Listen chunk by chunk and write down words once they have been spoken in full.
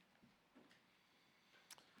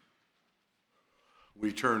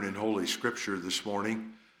We turn in Holy Scripture this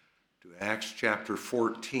morning to Acts chapter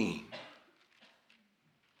 14.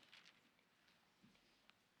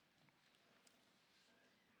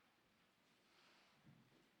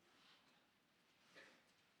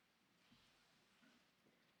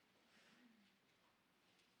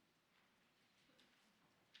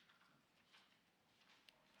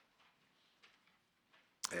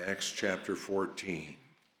 Acts chapter 14.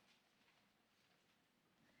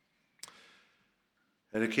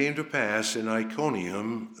 And it came to pass in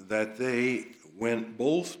Iconium that they went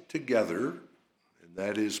both together, and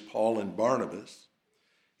that is Paul and Barnabas,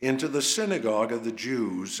 into the synagogue of the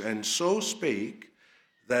Jews, and so spake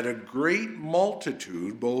that a great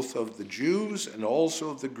multitude, both of the Jews and also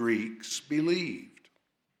of the Greeks, believed.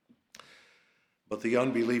 But the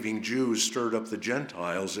unbelieving Jews stirred up the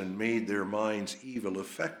Gentiles and made their minds evil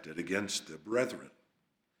affected against the brethren.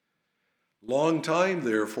 Long time,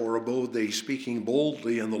 therefore, abode they speaking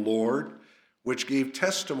boldly in the Lord, which gave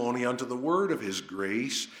testimony unto the word of his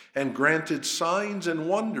grace, and granted signs and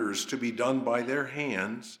wonders to be done by their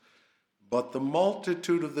hands. But the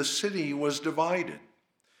multitude of the city was divided,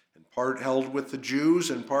 and part held with the Jews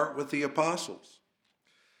and part with the apostles.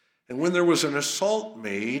 And when there was an assault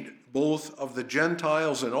made, both of the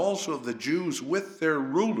Gentiles and also of the Jews with their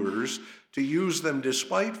rulers, to use them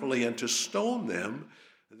despitefully and to stone them,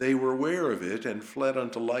 they were aware of it, and fled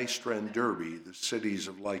unto Lystra and Derbe, the cities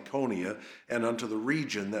of Lycaonia, and unto the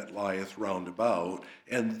region that lieth round about,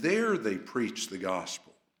 and there they preached the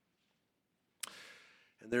gospel.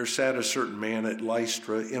 And there sat a certain man at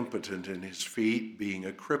Lystra, impotent in his feet, being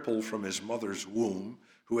a cripple from his mother's womb,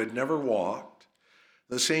 who had never walked.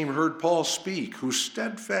 The same heard Paul speak, who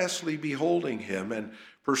steadfastly beholding him, and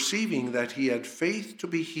perceiving that he had faith to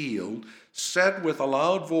be healed, said with a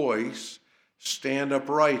loud voice, Stand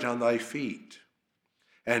upright on thy feet.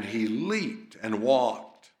 And he leaped and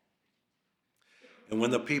walked. And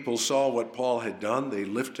when the people saw what Paul had done, they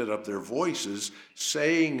lifted up their voices,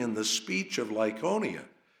 saying in the speech of Lycaonia,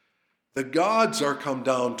 The gods are come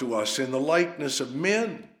down to us in the likeness of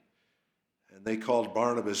men. And they called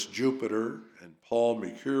Barnabas Jupiter and Paul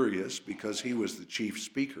Mercurius, because he was the chief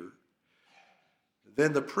speaker.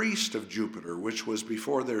 Then the priest of Jupiter, which was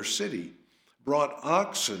before their city, brought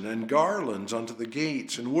oxen and garlands unto the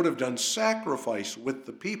gates, and would have done sacrifice with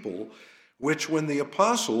the people, which when the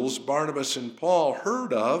apostles, Barnabas and Paul,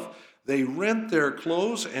 heard of, they rent their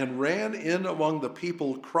clothes and ran in among the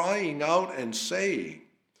people, crying out and saying,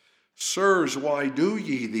 Sirs, why do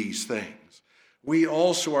ye these things? We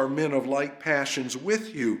also are men of like passions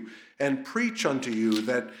with you, and preach unto you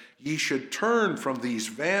that ye should turn from these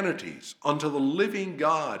vanities unto the living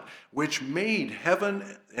God, which made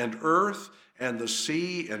heaven and earth and the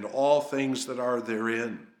sea and all things that are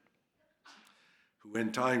therein, who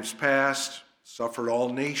in times past suffered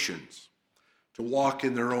all nations to walk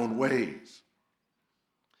in their own ways.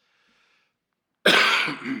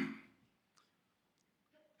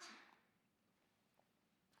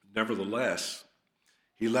 Nevertheless,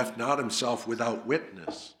 he left not himself without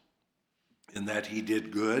witness, in that he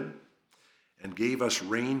did good and gave us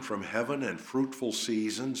rain from heaven and fruitful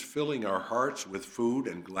seasons, filling our hearts with food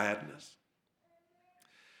and gladness.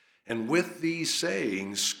 And with these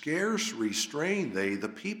sayings scarce restrained they the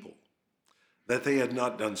people, that they had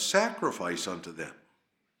not done sacrifice unto them.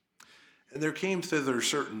 And there came thither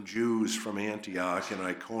certain Jews from Antioch and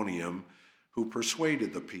Iconium, who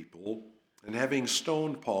persuaded the people, and having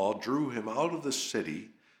stoned Paul, drew him out of the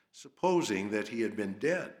city, supposing that he had been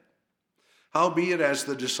dead. Howbeit, as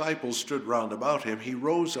the disciples stood round about him, he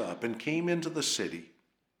rose up and came into the city.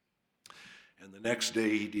 And the next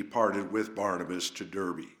day he departed with Barnabas to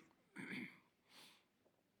Derbe.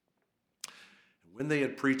 When they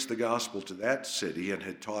had preached the gospel to that city and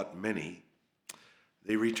had taught many,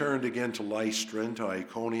 they returned again to Lystra and to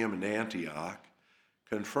Iconium and Antioch,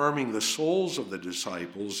 confirming the souls of the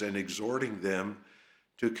disciples and exhorting them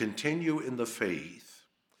to continue in the faith,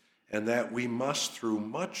 and that we must through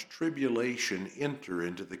much tribulation enter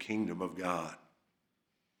into the kingdom of God.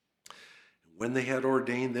 When they had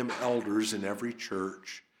ordained them elders in every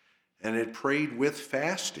church, and had prayed with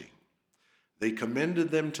fasting, they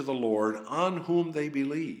commended them to the Lord, on whom they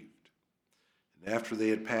believed. And after they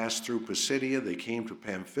had passed through Pisidia, they came to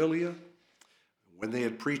Pamphylia. When they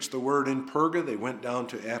had preached the word in Perga, they went down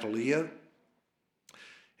to Attalia,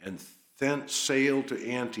 and thence sailed to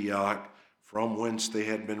Antioch, from whence they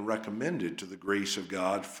had been recommended to the grace of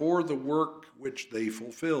God for the work which they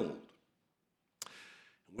fulfilled.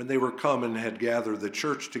 When they were come and had gathered the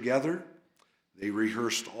church together, they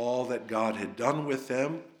rehearsed all that God had done with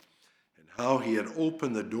them, how he had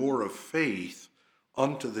opened the door of faith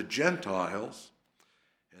unto the Gentiles,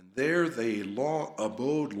 and there they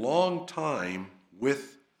abode long time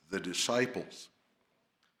with the disciples.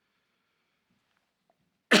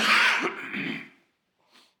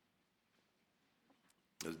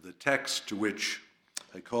 The text to which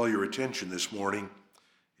I call your attention this morning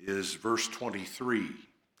is verse 23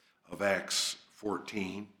 of Acts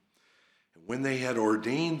 14. When they had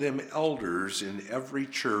ordained them elders in every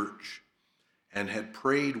church and had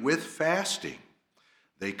prayed with fasting,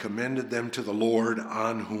 they commended them to the Lord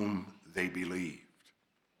on whom they believed.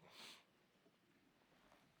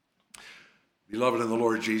 Beloved in the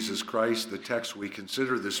Lord Jesus Christ, the text we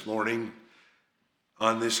consider this morning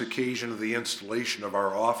on this occasion of the installation of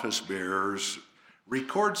our office bearers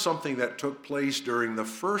records something that took place during the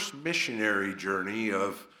first missionary journey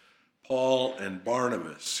of Paul and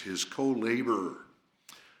Barnabas, his co-laborer.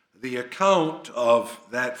 The account of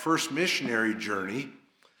that first missionary journey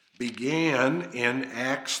began in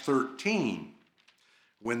Acts 13,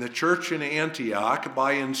 when the church in Antioch,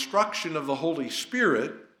 by instruction of the Holy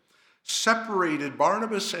Spirit, separated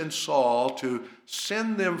Barnabas and Saul to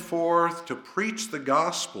send them forth to preach the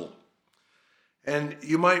gospel. And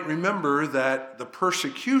you might remember that the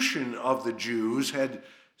persecution of the Jews had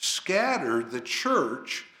scattered the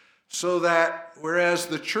church, so that whereas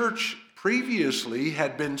the church previously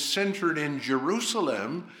had been centered in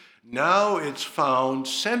Jerusalem, now it's found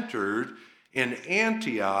centered in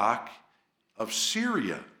Antioch of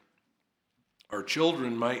Syria. Our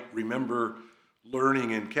children might remember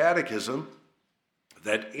learning in catechism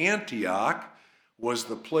that Antioch was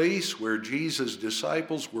the place where Jesus'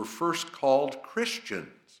 disciples were first called Christians.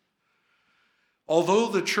 Although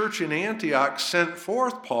the church in Antioch sent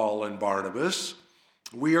forth Paul and Barnabas,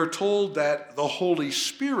 we are told that the Holy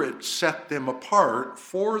Spirit set them apart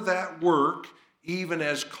for that work, even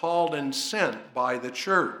as called and sent by the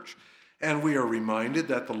church. And we are reminded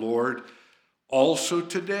that the Lord also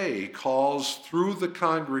today calls through the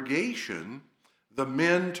congregation the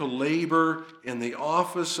men to labor in the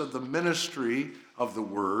office of the ministry of the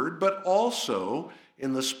word, but also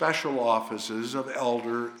in the special offices of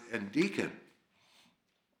elder and deacon.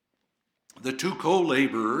 The two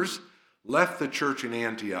co-laborers left the church in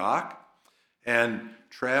Antioch and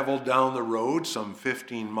traveled down the road some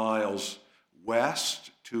 15 miles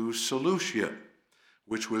west to Seleucia,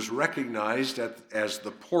 which was recognized as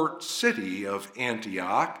the port city of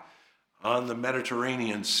Antioch on the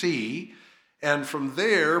Mediterranean Sea. And from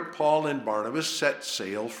there, Paul and Barnabas set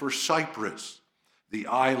sail for Cyprus, the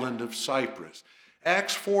island of Cyprus.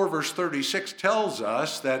 Acts 4 verse 36 tells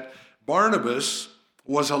us that Barnabas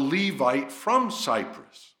was a Levite from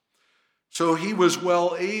Cyprus. So he was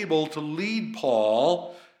well able to lead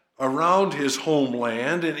Paul around his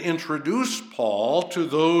homeland and introduce Paul to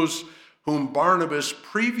those whom Barnabas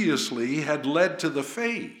previously had led to the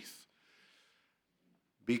faith.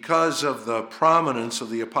 Because of the prominence of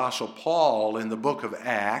the Apostle Paul in the book of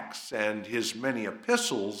Acts and his many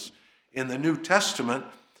epistles in the New Testament,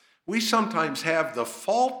 we sometimes have the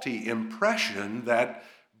faulty impression that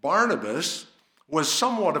Barnabas was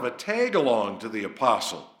somewhat of a tag-along to the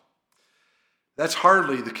apostle. That's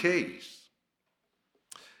hardly the case.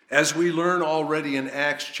 As we learn already in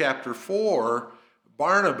Acts chapter 4,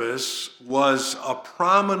 Barnabas was a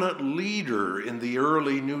prominent leader in the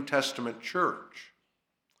early New Testament church.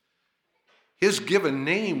 His given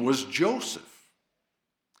name was Joseph.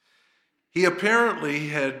 He apparently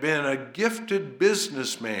had been a gifted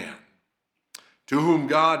businessman to whom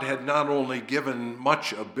God had not only given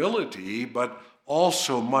much ability, but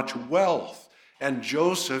also much wealth. And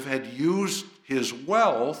Joseph had used his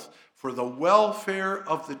wealth for the welfare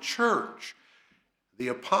of the church. The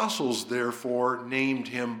apostles, therefore, named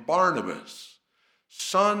him Barnabas,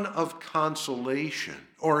 son of consolation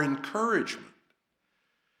or encouragement.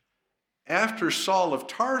 After Saul of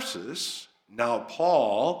Tarsus, now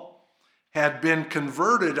Paul, had been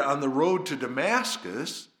converted on the road to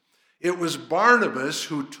Damascus, it was Barnabas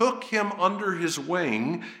who took him under his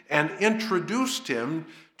wing and introduced him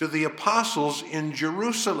to the apostles in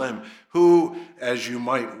Jerusalem, who, as you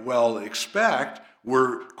might well expect,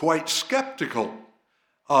 were quite skeptical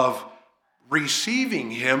of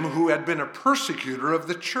receiving him who had been a persecutor of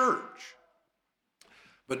the church.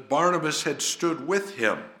 But Barnabas had stood with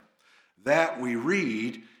him. That we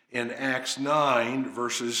read in Acts 9,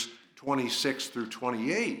 verses 26 through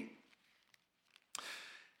 28.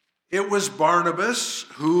 It was Barnabas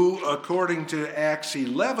who, according to Acts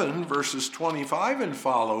 11, verses 25 and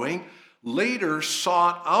following, later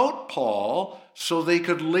sought out Paul so they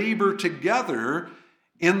could labor together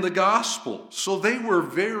in the gospel. So they were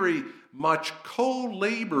very much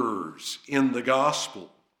co-laborers in the gospel.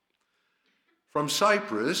 From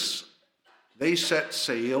Cyprus, they set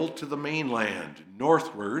sail to the mainland,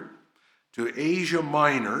 northward to Asia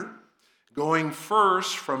Minor, going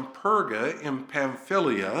first from Perga in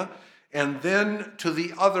Pamphylia and then to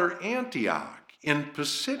the other Antioch in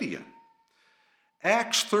Pisidia.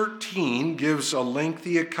 Acts 13 gives a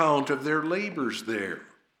lengthy account of their labors there.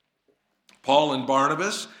 Paul and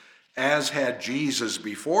Barnabas, as had Jesus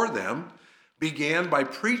before them, began by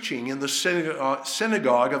preaching in the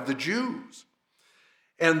synagogue of the Jews.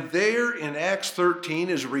 And there in Acts 13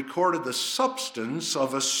 is recorded the substance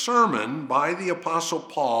of a sermon by the Apostle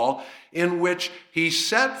Paul in which he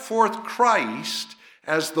set forth Christ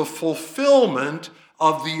as the fulfillment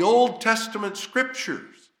of the Old Testament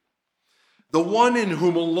scriptures, the one in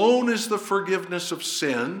whom alone is the forgiveness of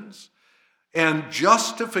sins and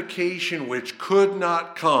justification which could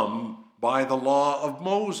not come by the law of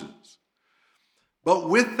Moses. But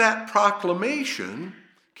with that proclamation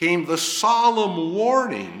came the solemn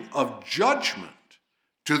warning of judgment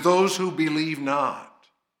to those who believe not.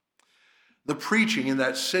 The preaching in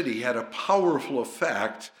that city had a powerful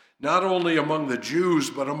effect, not only among the Jews,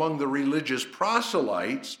 but among the religious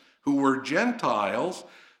proselytes who were Gentiles,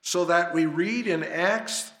 so that we read in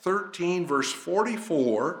Acts 13, verse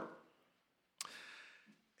 44,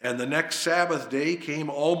 "And the next Sabbath day came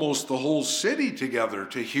almost the whole city together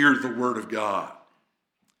to hear the word of God.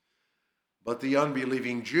 But the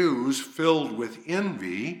unbelieving Jews, filled with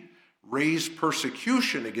envy, raised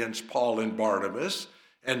persecution against Paul and Barnabas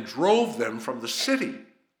and drove them from the city."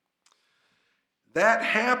 That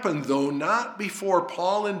happened, though, not before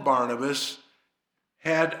Paul and Barnabas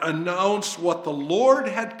had announced what the Lord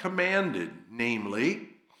had commanded, namely,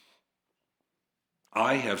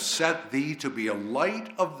 "I have set thee to be a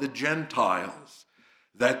light of the Gentiles,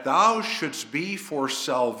 that thou shouldst be for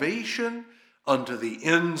salvation unto the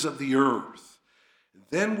ends of the earth."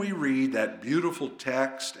 Then we read that beautiful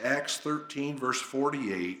text, Acts 13, verse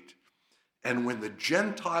 48. "And when the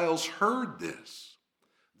Gentiles heard this,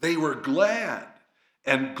 they were glad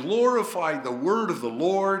and glorified the word of the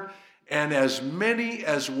Lord, and as many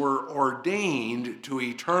as were ordained to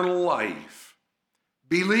eternal life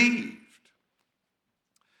believed."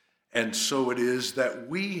 And so it is that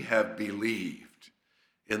we have believed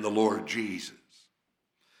in the Lord Jesus.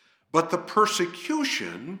 But the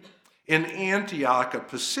persecution in Antioch of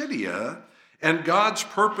Pisidia and God's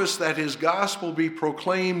purpose that his gospel be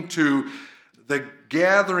proclaimed to the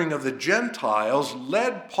gathering of the Gentiles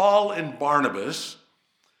led Paul and Barnabas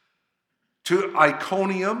to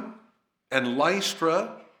Iconium and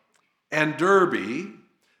Lystra and Derbe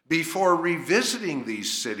before revisiting these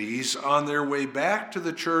cities on their way back to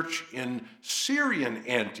the church in Syrian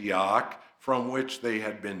Antioch from which they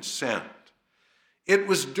had been sent. It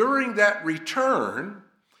was during that return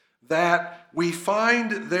that we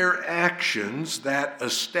find their actions that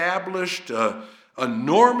established a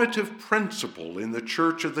normative principle in the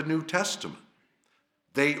church of the New Testament.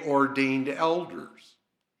 They ordained elders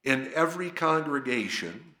in every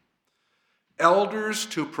congregation, elders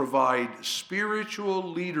to provide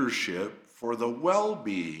spiritual leadership for the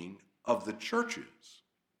well-being of the churches.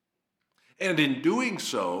 And in doing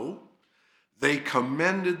so, they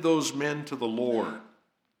commended those men to the Lord.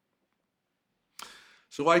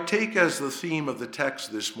 So I take as the theme of the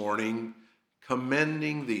text this morning,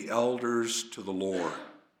 commending the elders to the Lord.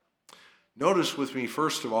 Notice with me,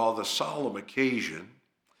 first of all, the solemn occasion.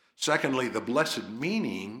 Secondly, the blessed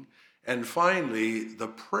meaning. And finally, the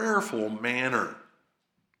prayerful manner.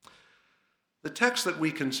 The text that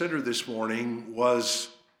we consider this morning was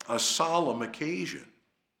a solemn occasion,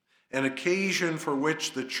 an occasion for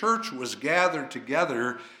which the church was gathered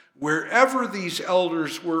together wherever these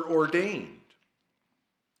elders were ordained.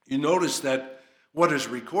 You notice that what is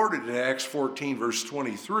recorded in Acts 14, verse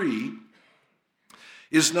 23,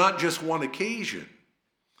 is not just one occasion.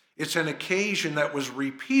 It's an occasion that was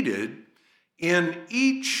repeated in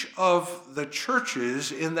each of the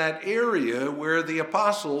churches in that area where the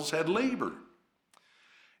apostles had labored.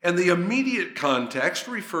 And the immediate context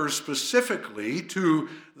refers specifically to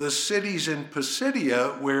the cities in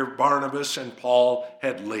Pisidia where Barnabas and Paul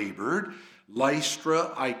had labored,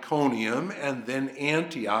 Lystra, Iconium, and then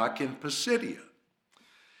Antioch in Pisidia.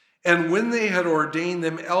 And when they had ordained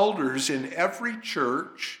them elders in every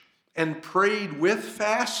church and prayed with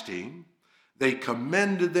fasting, they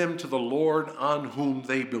commended them to the Lord on whom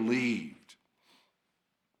they believed.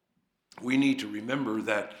 We need to remember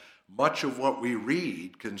that much of what we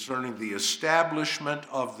read concerning the establishment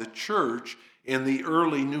of the church in the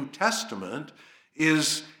early New Testament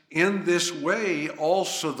is in this way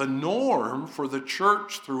also the norm for the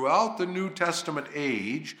church throughout the New Testament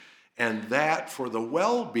age, and that for the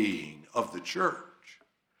well-being of the church.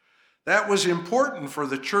 That was important for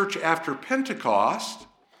the church after Pentecost,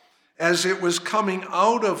 as it was coming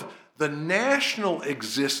out of the national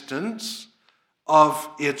existence of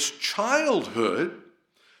its childhood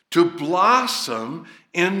to blossom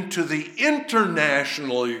into the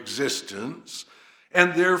international existence,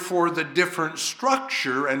 and therefore the different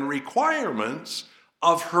structure and requirements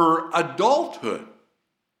of her adulthood.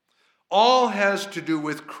 All has to do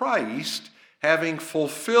with Christ having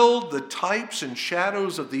fulfilled the types and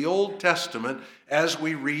shadows of the Old Testament, as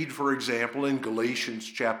we read, for example, in Galatians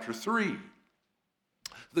chapter 3.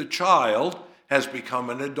 The child has become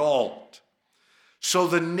an adult. So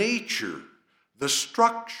the nature, the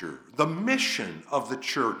structure, the mission of the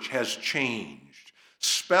church has changed,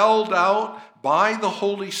 spelled out by the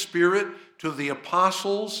Holy Spirit to the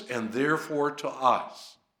apostles and therefore to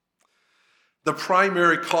us. The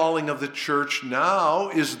primary calling of the church now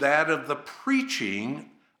is that of the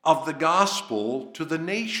preaching of the gospel to the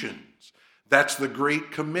nations. That's the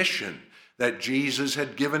Great Commission that Jesus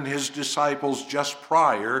had given his disciples just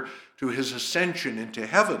prior to his ascension into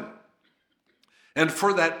heaven. And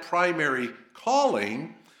for that primary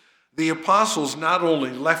calling, the apostles not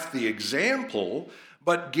only left the example,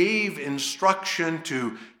 but gave instruction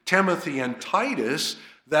to Timothy and Titus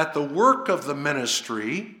that the work of the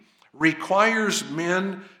ministry requires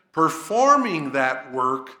men performing that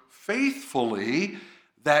work faithfully,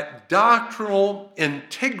 that doctrinal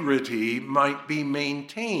integrity might be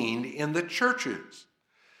maintained in the churches.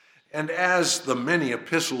 And as the many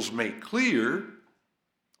epistles make clear,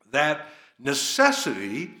 that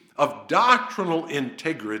necessity of doctrinal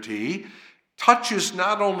integrity touches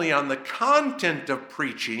not only on the content of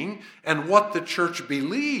preaching and what the church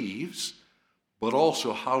believes, but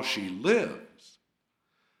also how she lives.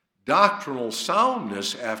 Doctrinal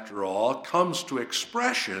soundness, after all, comes to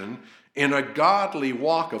expression in a godly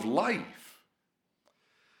walk of life.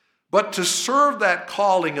 But to serve that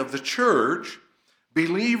calling of the church,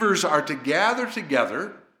 believers are to gather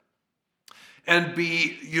together and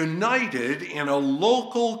be united in a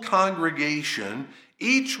local congregation,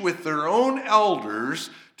 each with their own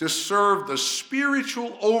elders, to serve the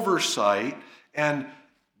spiritual oversight and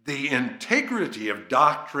the integrity of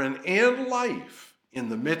doctrine and life in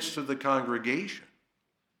the midst of the congregation.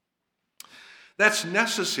 That's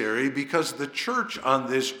necessary because the church on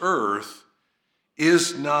this earth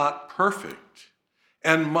is not perfect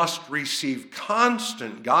and must receive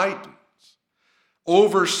constant guidance,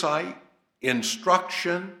 oversight,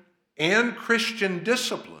 instruction, and Christian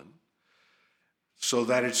discipline, so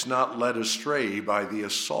that it's not led astray by the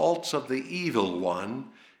assaults of the evil one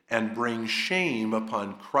and bring shame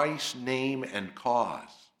upon Christ's name and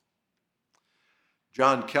cause.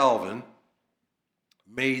 John Calvin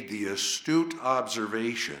made the astute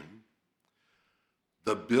observation,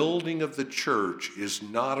 the building of the church is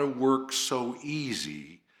not a work so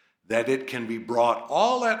easy that it can be brought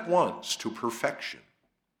all at once to perfection.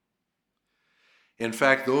 In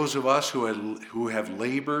fact, those of us who have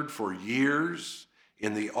labored for years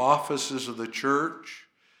in the offices of the church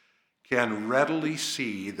can readily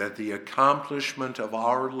see that the accomplishment of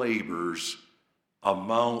our labors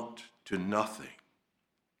amount to nothing.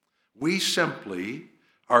 We simply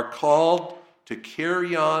are called to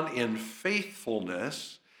carry on in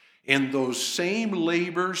faithfulness in those same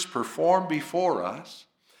labors performed before us,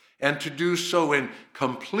 and to do so in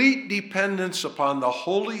complete dependence upon the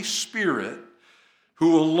Holy Spirit,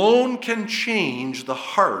 who alone can change the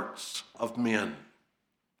hearts of men,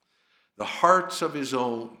 the hearts of his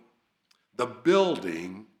own. The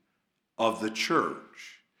building of the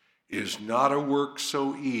church is not a work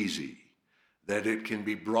so easy that it can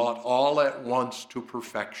be brought all at once to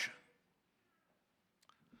perfection.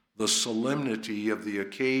 The solemnity of the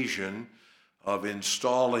occasion of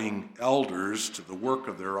installing elders to the work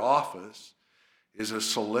of their office is a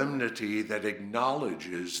solemnity that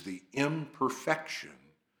acknowledges the imperfection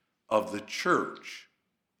of the church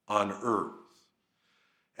on earth.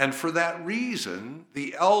 And for that reason,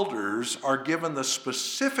 the elders are given the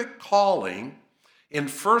specific calling in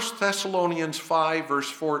 1 Thessalonians 5, verse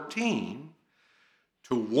 14,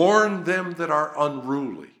 to warn them that are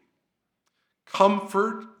unruly,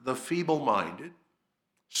 comfort the feeble-minded,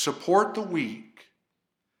 support the weak,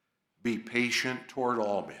 be patient toward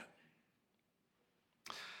all men.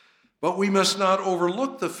 But we must not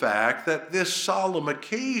overlook the fact that this solemn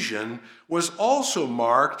occasion was also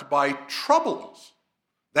marked by troubles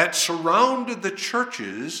that surrounded the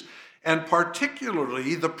churches, and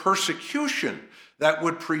particularly the persecution that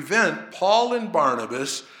would prevent Paul and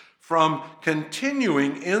Barnabas from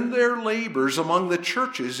continuing in their labors among the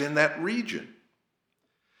churches in that region.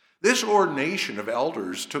 This ordination of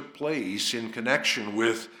elders took place in connection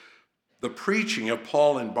with the preaching of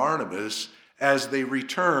Paul and Barnabas as they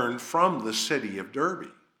returned from the city of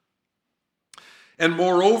Derbe. And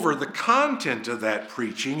moreover, the content of that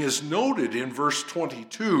preaching is noted in verse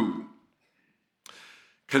 22,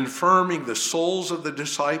 confirming the souls of the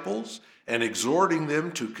disciples and exhorting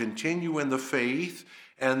them to continue in the faith,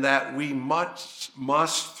 and that we must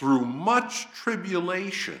through much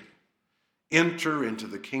tribulation enter into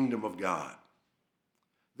the kingdom of God.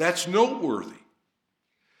 That's noteworthy.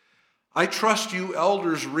 I trust you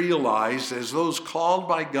elders realize, as those called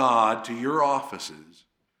by God to your offices,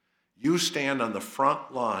 you stand on the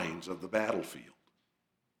front lines of the battlefield.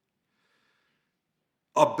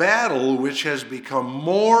 A battle which has become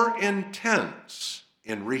more intense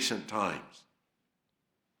in recent times.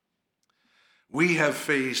 We have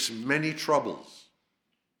faced many troubles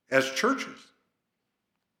as churches.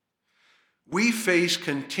 We face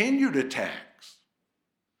continued attacks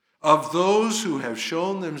of those who have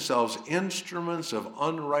shown themselves instruments of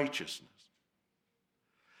unrighteousness.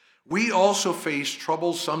 We also face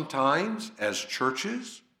troubles sometimes as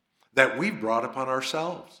churches that we've brought upon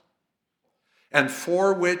ourselves, and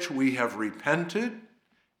for which we have repented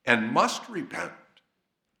and must repent.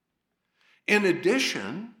 In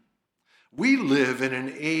addition, we live in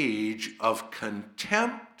an age of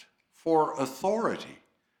contempt for authority,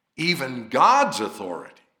 even God's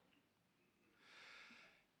authority.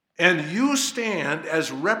 And you stand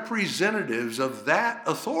as representatives of that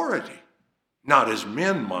authority, not as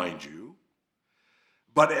men, mind you,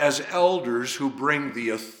 but as elders who bring the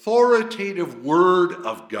authoritative word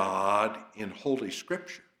of God in Holy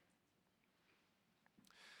Scripture.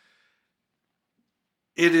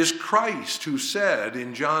 It is Christ who said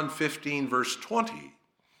in John 15, verse 20,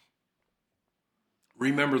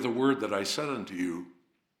 "Remember the word that I said unto you,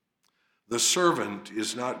 the servant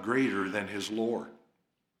is not greater than his Lord.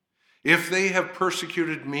 If they have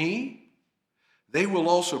persecuted me, they will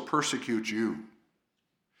also persecute you.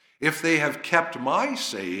 If they have kept my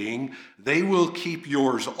saying, they will keep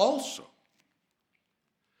yours also."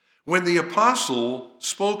 When the apostle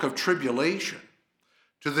spoke of tribulation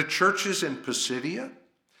to the churches in Pisidia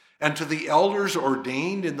and to the elders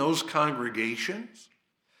ordained in those congregations,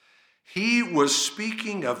 he was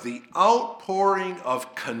speaking of the outpouring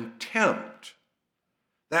of contempt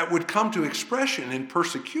that would come to expression in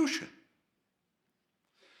persecution.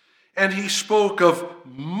 And he spoke of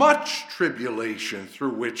much tribulation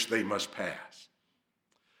through which they must pass.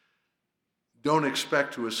 Don't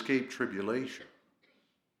expect to escape tribulation,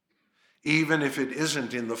 even if it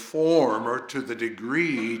isn't in the form or to the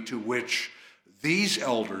degree to which these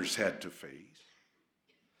elders had to face.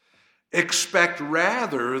 Expect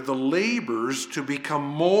rather the labors to become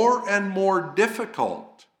more and more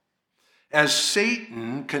difficult as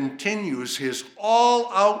Satan continues his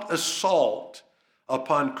all-out assault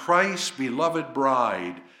upon Christ's beloved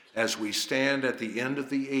bride as we stand at the end of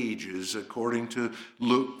the ages, according to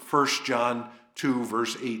 1 John 2,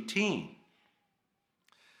 verse 18.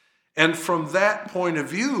 And from that point of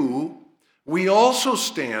view, we also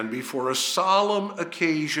stand before a solemn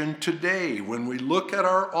occasion today when we look at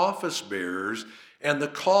our office bearers and the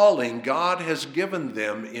calling God has given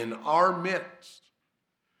them in our midst.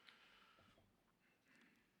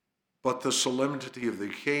 But the solemnity of the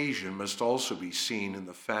occasion must also be seen in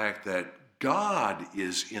the fact that God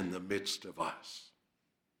is in the midst of us.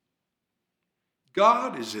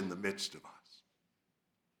 God is in the midst of us.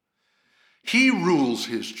 He rules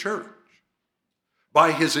his church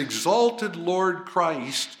by his exalted Lord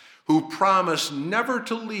Christ, who promised never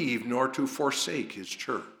to leave nor to forsake his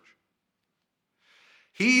church.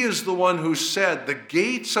 He is the one who said, "The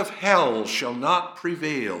gates of hell shall not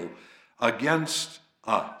prevail against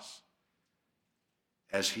us,"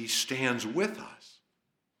 as he stands with us,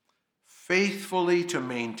 faithfully to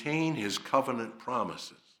maintain his covenant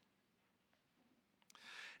promises.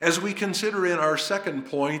 As we consider in our second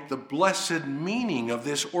point the blessed meaning of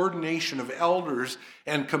this ordination of elders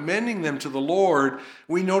and commending them to the Lord,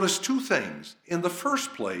 we notice two things. In the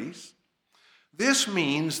first place, this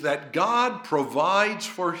means that God provides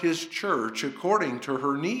for his church according to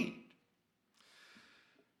her need.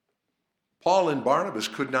 Paul and Barnabas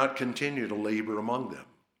could not continue to labor among them.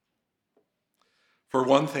 For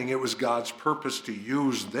one thing, it was God's purpose to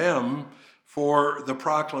use them for the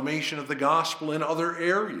proclamation of the gospel in other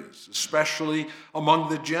areas, especially among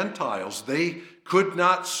the Gentiles. They could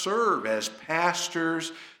not serve as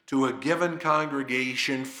pastors to a given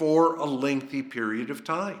congregation for a lengthy period of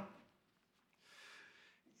time.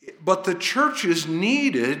 But the churches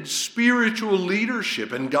needed spiritual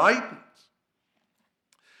leadership and guidance.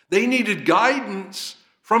 They needed guidance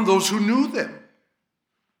from those who knew them.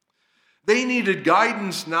 They needed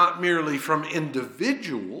guidance not merely from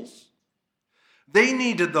individuals. They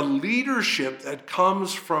needed the leadership that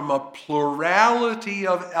comes from a plurality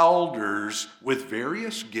of elders with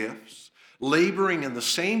various gifts, laboring in the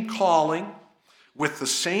same calling, with the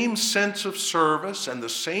same sense of service and the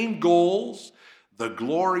same goals, the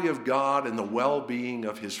glory of God and the well-being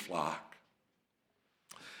of his flock.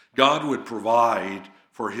 God would provide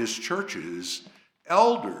for his churches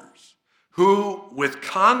elders who, with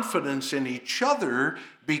confidence in each other,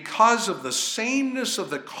 because of the sameness of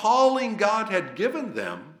the calling God had given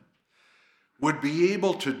them, would be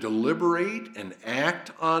able to deliberate and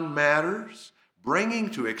act on matters, bringing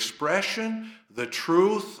to expression the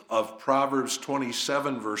truth of Proverbs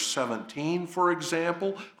 27, verse 17, for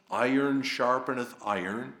example, iron sharpeneth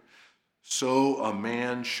iron, so a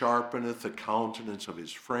man sharpeneth the countenance of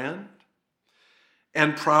his friend.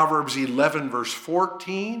 And Proverbs 11, verse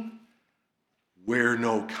 14, where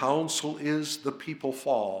no counsel is, the people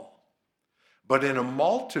fall. But in a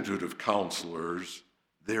multitude of counselors,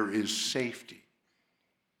 there is safety.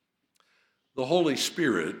 The Holy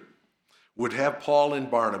Spirit would have Paul and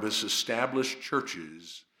Barnabas establish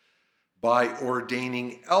churches by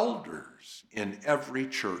ordaining elders in every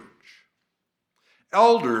church.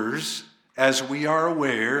 Elders, as we are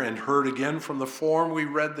aware and heard again from the form we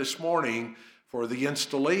read this morning for the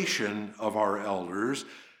installation of our elders,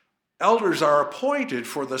 elders are appointed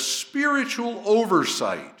for the spiritual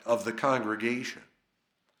oversight of the congregation.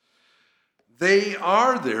 They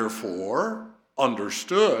are therefore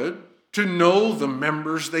understood to know the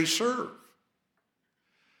members they serve.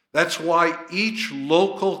 That's why each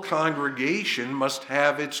local congregation must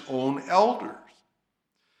have its own elders.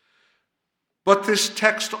 But this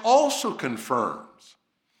text also confirms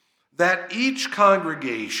that each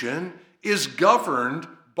congregation is governed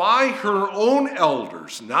by her own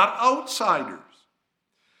elders, not outsiders,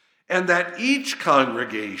 and that each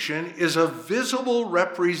congregation is a visible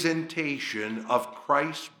representation of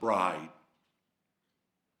Christ's bride.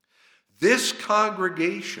 This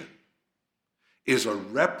congregation is a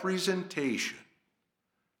representation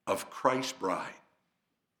of Christ's bride.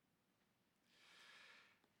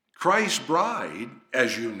 Christ's bride,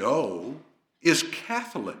 as you know, is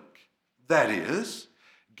Catholic. That is,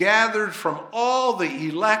 gathered from all the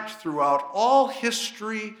elect throughout all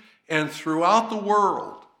history and throughout the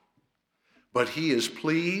world. But he is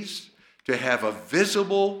pleased to have a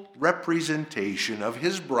visible representation of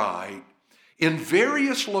his bride in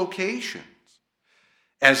various locations,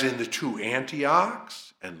 as in the two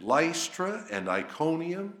Antiochs and Lystra and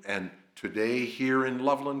Iconium, and today here in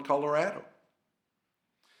Loveland, Colorado.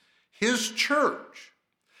 His church,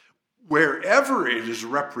 wherever it is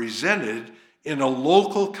represented in a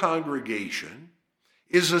local congregation,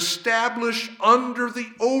 is established under the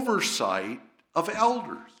oversight of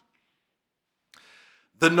elders.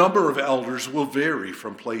 The number of elders will vary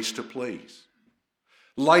from place to place.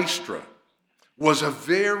 Lystra was a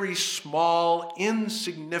very small,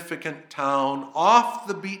 insignificant town off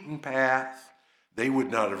the beaten path. They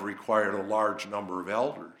would not have required a large number of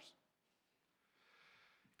elders.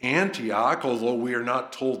 Antioch, although we are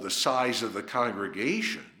not told the size of the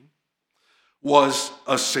congregation, was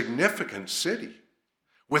a significant city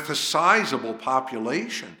with a sizable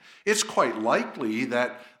population. It's quite likely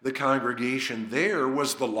that the congregation there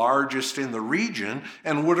was the largest in the region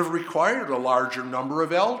and would have required a larger number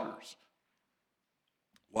of elders.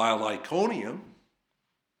 While Iconium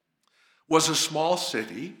was a small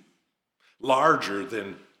city, larger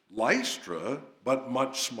than Lystra, but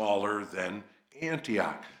much smaller than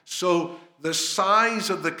Antioch. So the size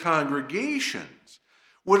of the congregations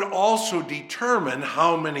would also determine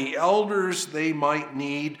how many elders they might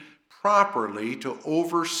need properly to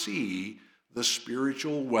oversee the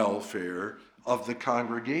spiritual welfare of the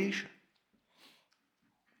congregation.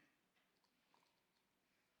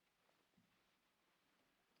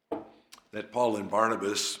 That Paul and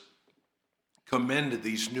Barnabas commended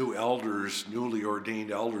these new elders, newly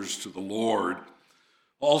ordained elders to the Lord,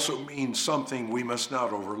 also means something we must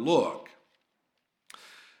not overlook.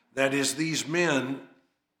 That is, these men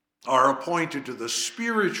are appointed to the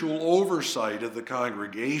spiritual oversight of the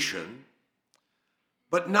congregation,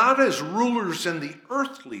 but not as rulers in the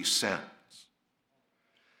earthly sense.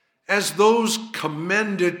 As those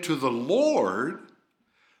commended to the Lord,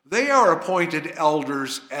 they are appointed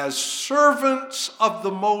elders as servants of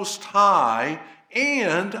the Most High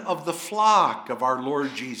and of the flock of our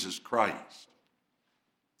Lord Jesus Christ.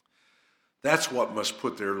 That's what must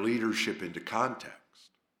put their leadership into context.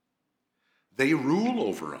 They rule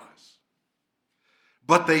over us,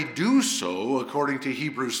 but they do so, according to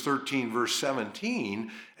Hebrews 13, verse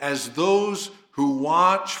 17, as those who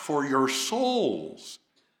watch for your souls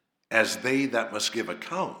as they that must give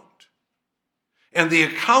account. And the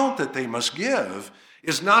account that they must give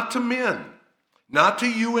is not to men, not to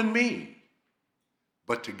you and me,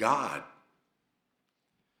 but to God.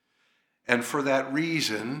 And for that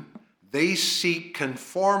reason, they seek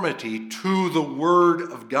conformity to the Word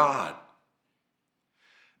of God.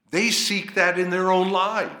 They seek that in their own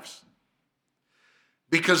lives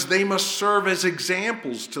because they must serve as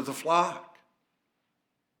examples to the flock.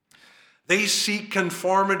 They seek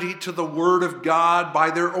conformity to the Word of God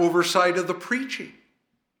by their oversight of the preaching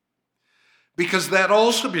because that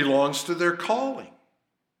also belongs to their calling.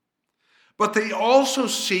 But they also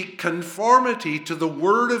seek conformity to the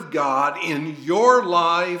Word of God in your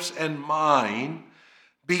lives and mine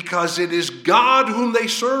because it is God whom they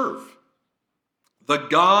serve. The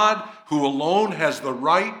God who alone has the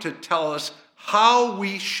right to tell us how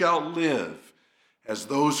we shall live as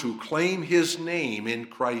those who claim his name in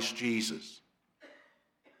Christ Jesus.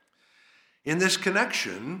 In this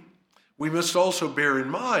connection, we must also bear in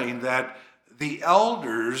mind that the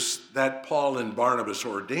elders that Paul and Barnabas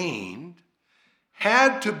ordained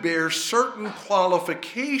had to bear certain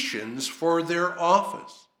qualifications for their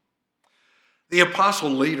office. The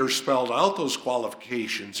apostle later spelled out those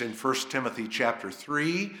qualifications in 1 Timothy chapter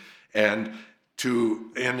 3 and in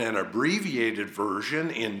an abbreviated version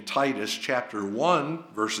in Titus chapter 1,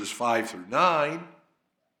 verses 5 through 9.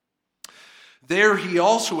 There he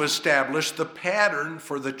also established the pattern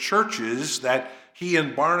for the churches that he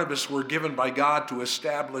and Barnabas were given by God to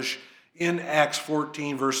establish in Acts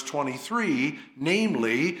 14, verse 23,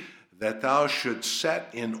 namely, that thou shouldst set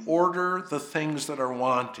in order the things that are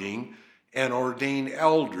wanting and ordain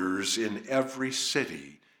elders in every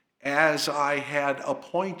city, as I had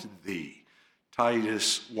appointed thee.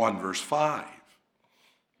 Titus 1, verse 5.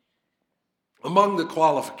 Among the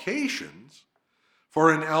qualifications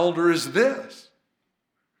for an elder is this,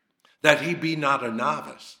 that he be not a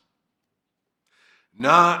novice,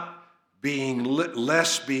 lest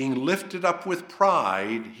being lifted up with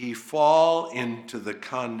pride, he fall into the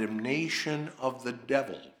condemnation of the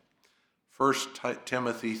devil. 1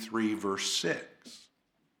 Timothy 3, verse 6.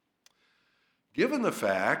 Given the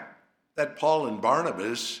fact that Paul and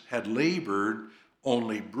Barnabas had labored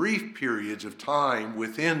only brief periods of time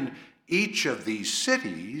within each of these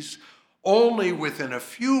cities, only within a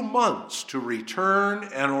few months to return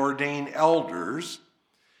and ordain elders,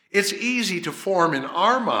 it's easy to form in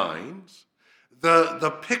our minds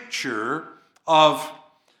the picture of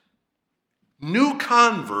new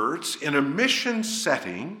converts in a mission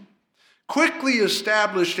setting quickly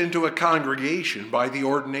established into a congregation by the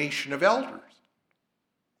ordination of elders.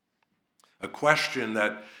 A question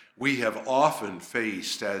that we have often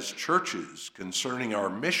faced as churches concerning our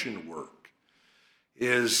mission work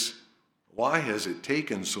is, why has it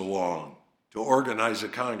taken so long to organize a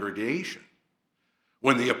congregation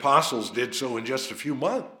when the apostles did so in just a few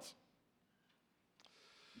months?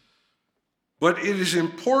 But it is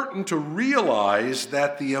important to realize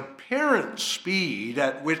that the apparent speed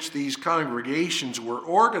at which these congregations were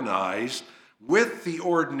organized with the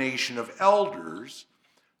ordination of elders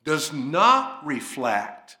does not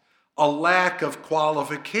reflect a lack of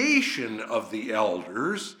qualification of the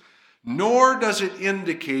elders, nor does it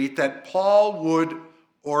indicate that Paul would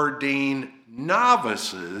ordain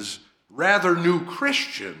novices, rather new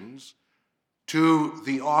Christians, to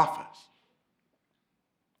the office.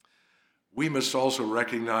 We must also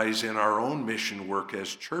recognize in our own mission work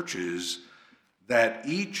as churches that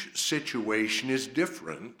each situation is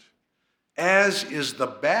different, as is the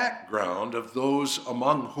background of those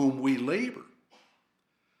among whom we labor.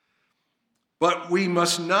 But we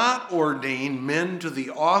must not ordain men to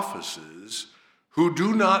the offices who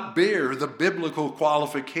do not bear the biblical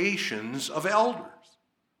qualifications of elders.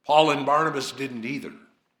 Paul and Barnabas didn't either.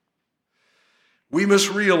 We must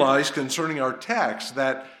realize concerning our text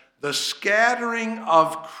that the scattering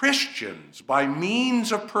of Christians by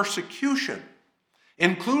means of persecution,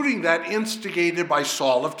 including that instigated by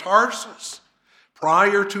Saul of Tarsus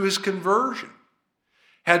prior to his conversion,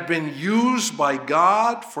 had been used by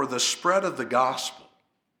God for the spread of the gospel.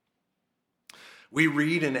 We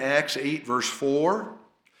read in Acts 8, verse 4,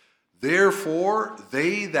 "Therefore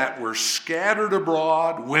they that were scattered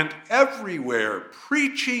abroad went everywhere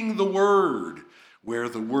preaching the word," where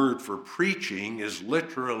the word for preaching is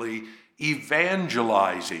literally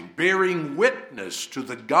evangelizing, bearing witness to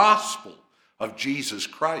the gospel of Jesus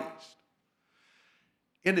Christ.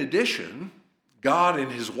 In addition, God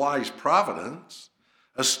in his wise providence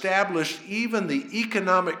established even the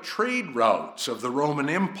economic trade routes of the Roman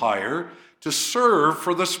Empire to serve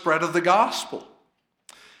for the spread of the gospel.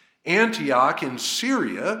 Antioch in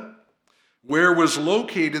Syria, where was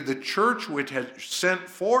located the church which had sent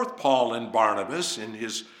forth Paul and Barnabas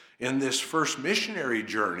in this first missionary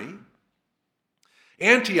journey.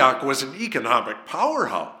 Antioch was an economic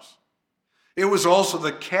powerhouse. It was also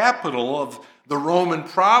the capital of the Roman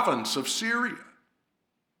province of Syria.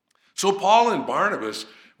 So Paul and Barnabas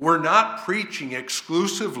were not preaching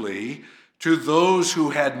exclusively to those who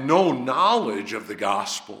had no knowledge of the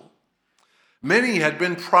gospel. Many had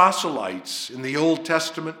been proselytes in the Old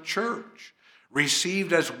Testament church,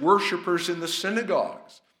 received as worshipers in the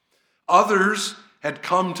synagogues. Others had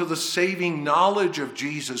come to the saving knowledge of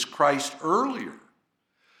Jesus Christ earlier,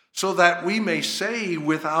 so that we may say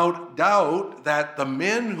without doubt that the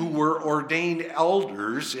men who were ordained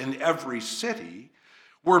elders in every city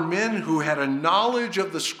were men who had a knowledge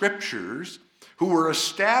of the Scriptures, who were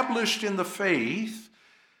established in the faith,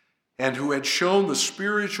 and who had shown the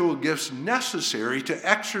spiritual gifts necessary to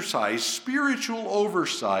exercise spiritual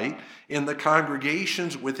oversight in the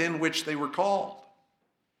congregations within which they were called.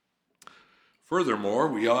 Furthermore,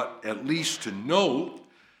 we ought at least to note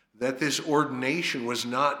that this ordination was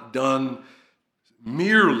not done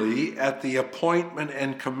merely at the appointment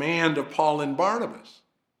and command of Paul and Barnabas.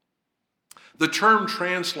 The term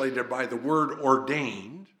translated by the word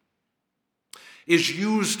ordained is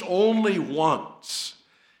used only once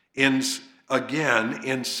in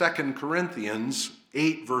 2 Corinthians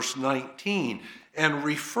 8 verse 19 and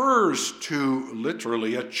refers to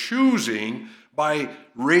literally a choosing by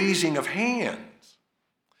raising of hands.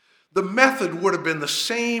 The method would have been the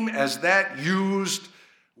same as that used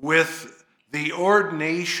with the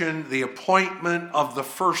ordination, the appointment of the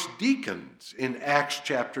first deacons in Acts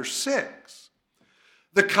chapter 6.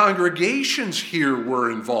 The congregations here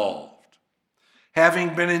were involved,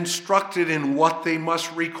 having been instructed in what they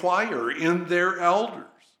must require in their elders.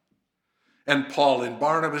 And Paul and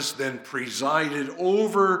Barnabas then presided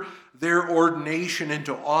over their ordination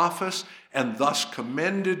into office and thus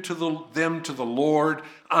commended them to the Lord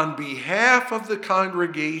on behalf of the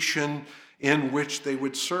congregation in which they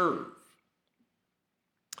would serve.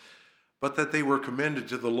 But that they were commended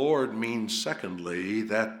to the Lord means, secondly,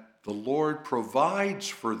 that the Lord provides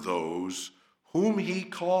for those whom he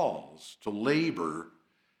calls to labor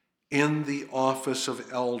in the office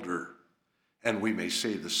of elder. And we may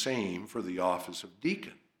say the same for the office of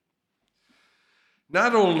deacon.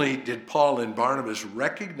 Not only did Paul and Barnabas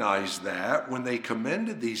recognize that when they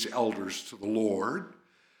commended these elders to the Lord,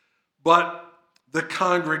 but the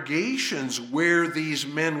congregations where these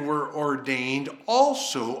men were ordained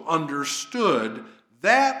also understood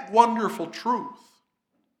that wonderful truth.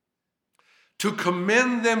 To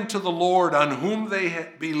commend them to the Lord on whom they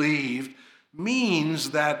had believed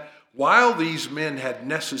means that while these men had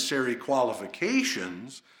necessary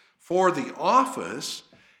qualifications for the office,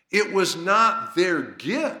 it was not their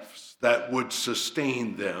gifts that would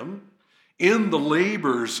sustain them in the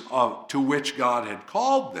labors to which God had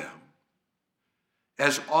called them.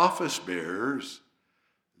 As office bearers,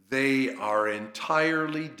 they are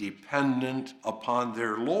entirely dependent upon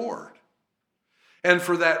their Lord. And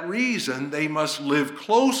for that reason, they must live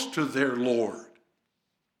close to their Lord.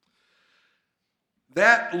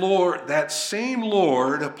 That Lord, that same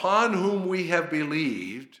Lord upon whom we have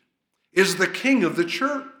believed, is the King of the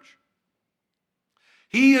church.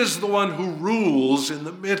 He is the one who rules in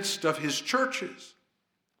the midst of his churches.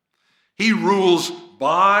 He rules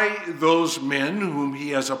by those men whom he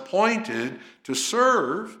has appointed to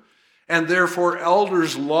serve, and therefore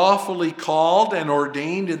elders lawfully called and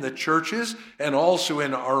ordained in the churches and also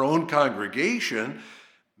in our own congregation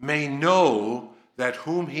may know that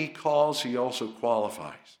whom he calls, he also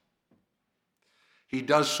qualifies. He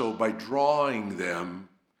does so by drawing them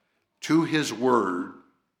to his word,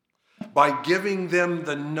 by giving them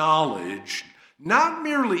the knowledge, not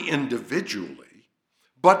merely individually,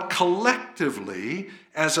 but collectively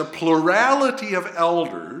as a plurality of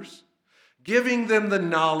elders, giving them the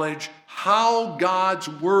knowledge how God's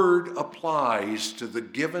word applies to the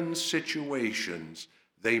given situations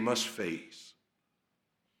they must face.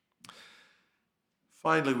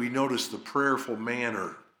 Finally, we notice the prayerful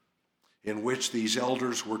manner in which these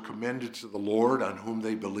elders were commended to the Lord on whom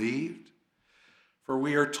they believed. For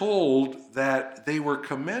we are told that they were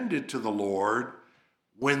commended to the Lord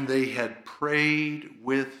when they had prayed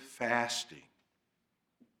with fasting.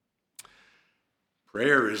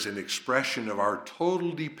 Prayer is an expression of our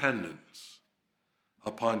total dependence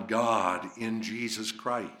upon God in Jesus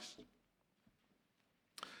Christ.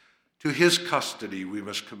 To his custody we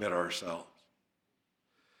must commit ourselves.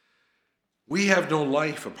 We have no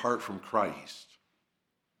life apart from Christ.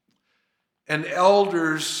 And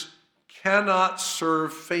elders cannot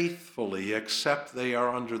serve faithfully except they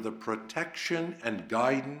are under the protection and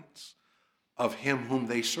guidance of him whom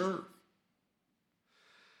they serve.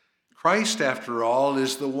 Christ, after all,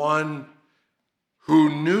 is the one who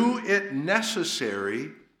knew it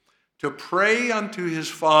necessary to pray unto his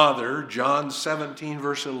Father, John 17,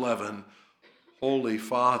 verse 11, Holy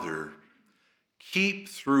Father, keep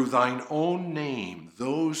through thine own name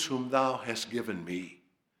those whom thou hast given me,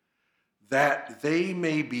 that they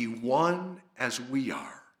may be one as we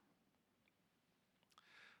are.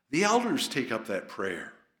 The elders take up that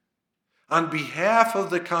prayer on behalf of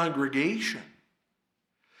the congregation,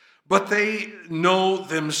 but they know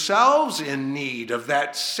themselves in need of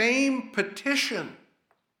that same petition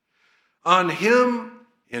on him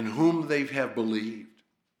in whom they have believed.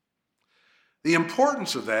 The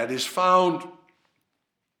importance of that is found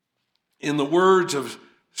in the words of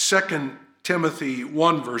 2 Timothy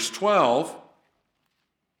 1, verse 12,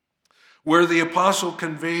 where the apostle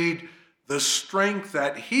conveyed the strength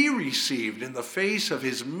that he received in the face of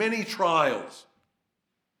his many trials.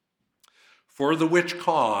 For the which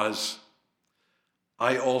cause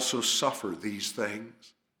I also suffer these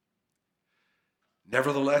things.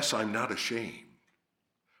 Nevertheless, I'm not ashamed,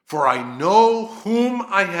 for I know whom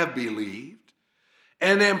I have believed,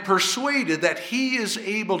 and am persuaded that he is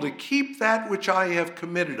able to keep that which I have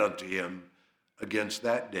committed unto him against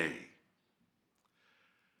that day.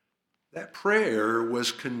 That prayer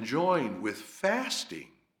was conjoined with fasting,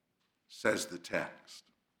 says the text.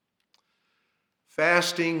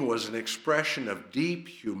 Fasting was an expression of deep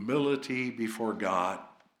humility before God,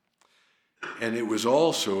 and it was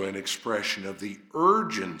also an expression of the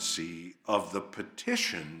urgency of the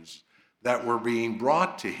petitions that were being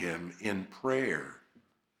brought to him in prayer.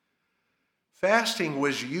 Fasting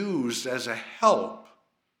was used as a help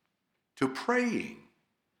to praying.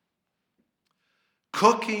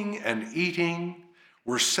 Cooking and eating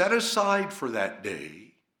were set aside for that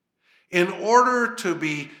day in order to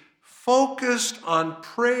be focused on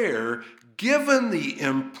prayer, given the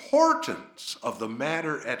importance of the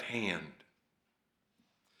matter at hand.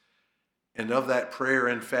 And of that prayer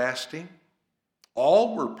and fasting,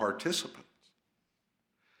 all were participants.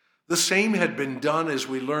 The same had been done, as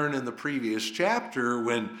we learn in the previous chapter,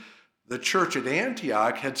 when the church at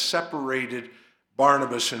Antioch had separated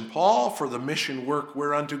Barnabas and Paul for the mission work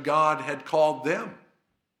whereunto God had called them.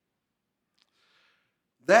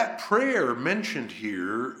 That prayer mentioned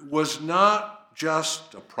here was not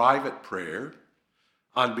just a private prayer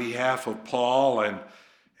on behalf of Paul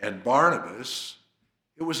and Barnabas.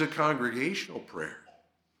 It was a congregational prayer.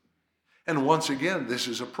 And once again, this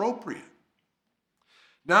is appropriate.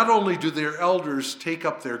 Not only do their elders take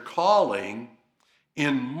up their calling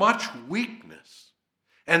in much weakness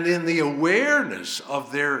and in the awareness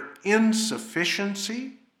of their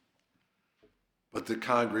insufficiency, but the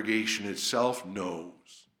congregation itself knows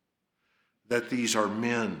that these are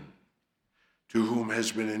men to whom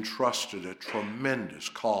has been entrusted a tremendous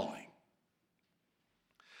calling.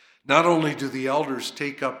 Not only do the elders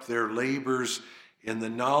take up their labors in the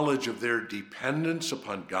knowledge of their dependence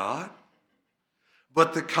upon God,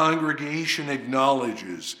 but the congregation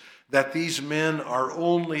acknowledges that these men are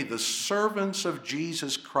only the servants of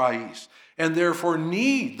Jesus Christ and therefore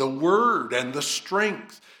need the word and the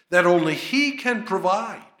strength that only he can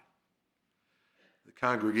provide. The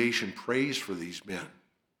congregation prays for these men,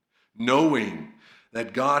 knowing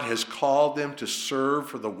that God has called them to serve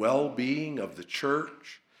for the well-being of the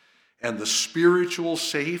church and the spiritual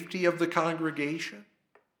safety of the congregation.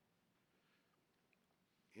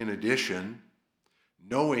 In addition,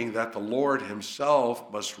 knowing that the Lord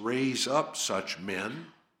himself must raise up such men,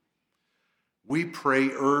 we pray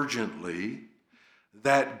urgently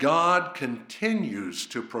that God continues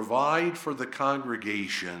to provide for the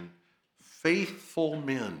congregation faithful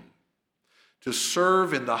men to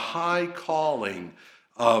serve in the high calling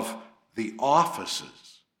of the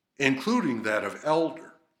offices, including that of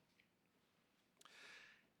elder.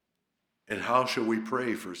 And how shall we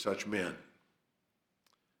pray for such men?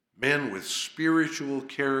 Men with spiritual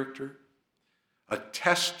character, a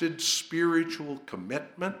tested spiritual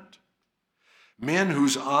commitment, men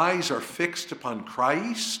whose eyes are fixed upon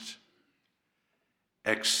Christ,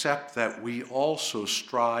 except that we also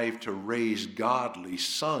strive to raise godly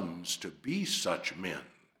sons to be such men.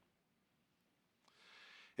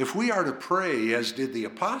 If we are to pray as did the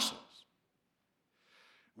apostles,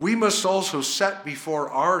 we must also set before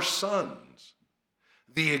our sons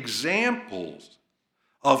the examples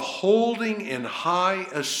of holding in high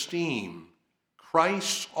esteem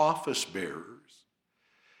Christ's office bearers,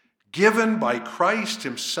 given by Christ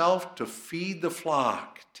himself to feed the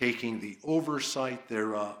flock, taking the oversight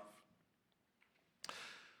thereof.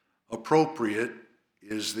 appropriate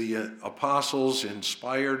is the apostles'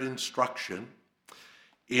 inspired instruction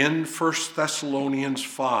in 1 Thessalonians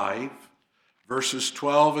 5, verses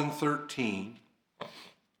 12 and 13.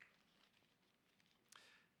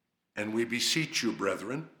 And we beseech you,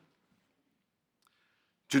 brethren,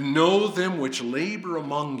 to know them which labor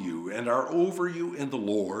among you and are over you in the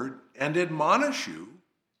Lord, and admonish you,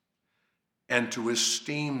 and to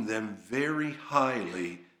esteem them very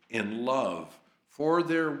highly in love for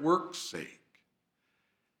their work's sake,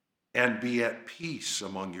 and be at peace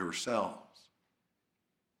among yourselves.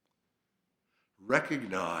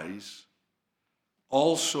 Recognize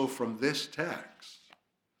also from this text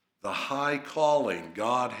the high calling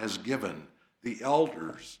God has given the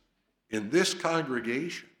elders in this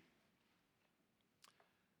congregation,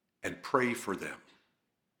 and pray for them.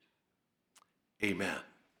 Amen.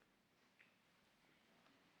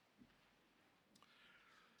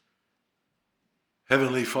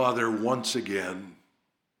 Heavenly Father, once again,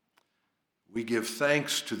 we give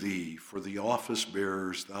thanks to Thee for the office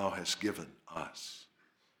bearers Thou hast given us,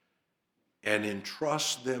 and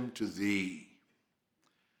entrust them to Thee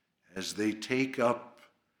as they take up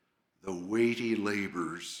the weighty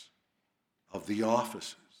labors of the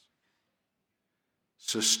offices.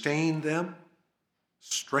 Sustain them,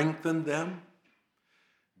 strengthen them,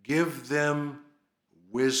 give them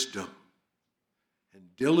wisdom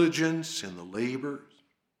and diligence in the labors,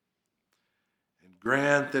 and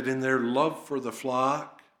grant that in their love for the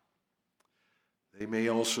flock, they may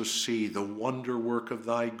also see the wonder work of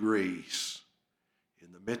Thy grace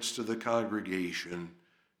in the midst of the congregation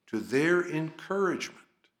to their encouragement.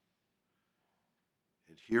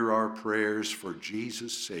 And hear our prayers for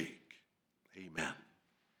Jesus' sake. Amen.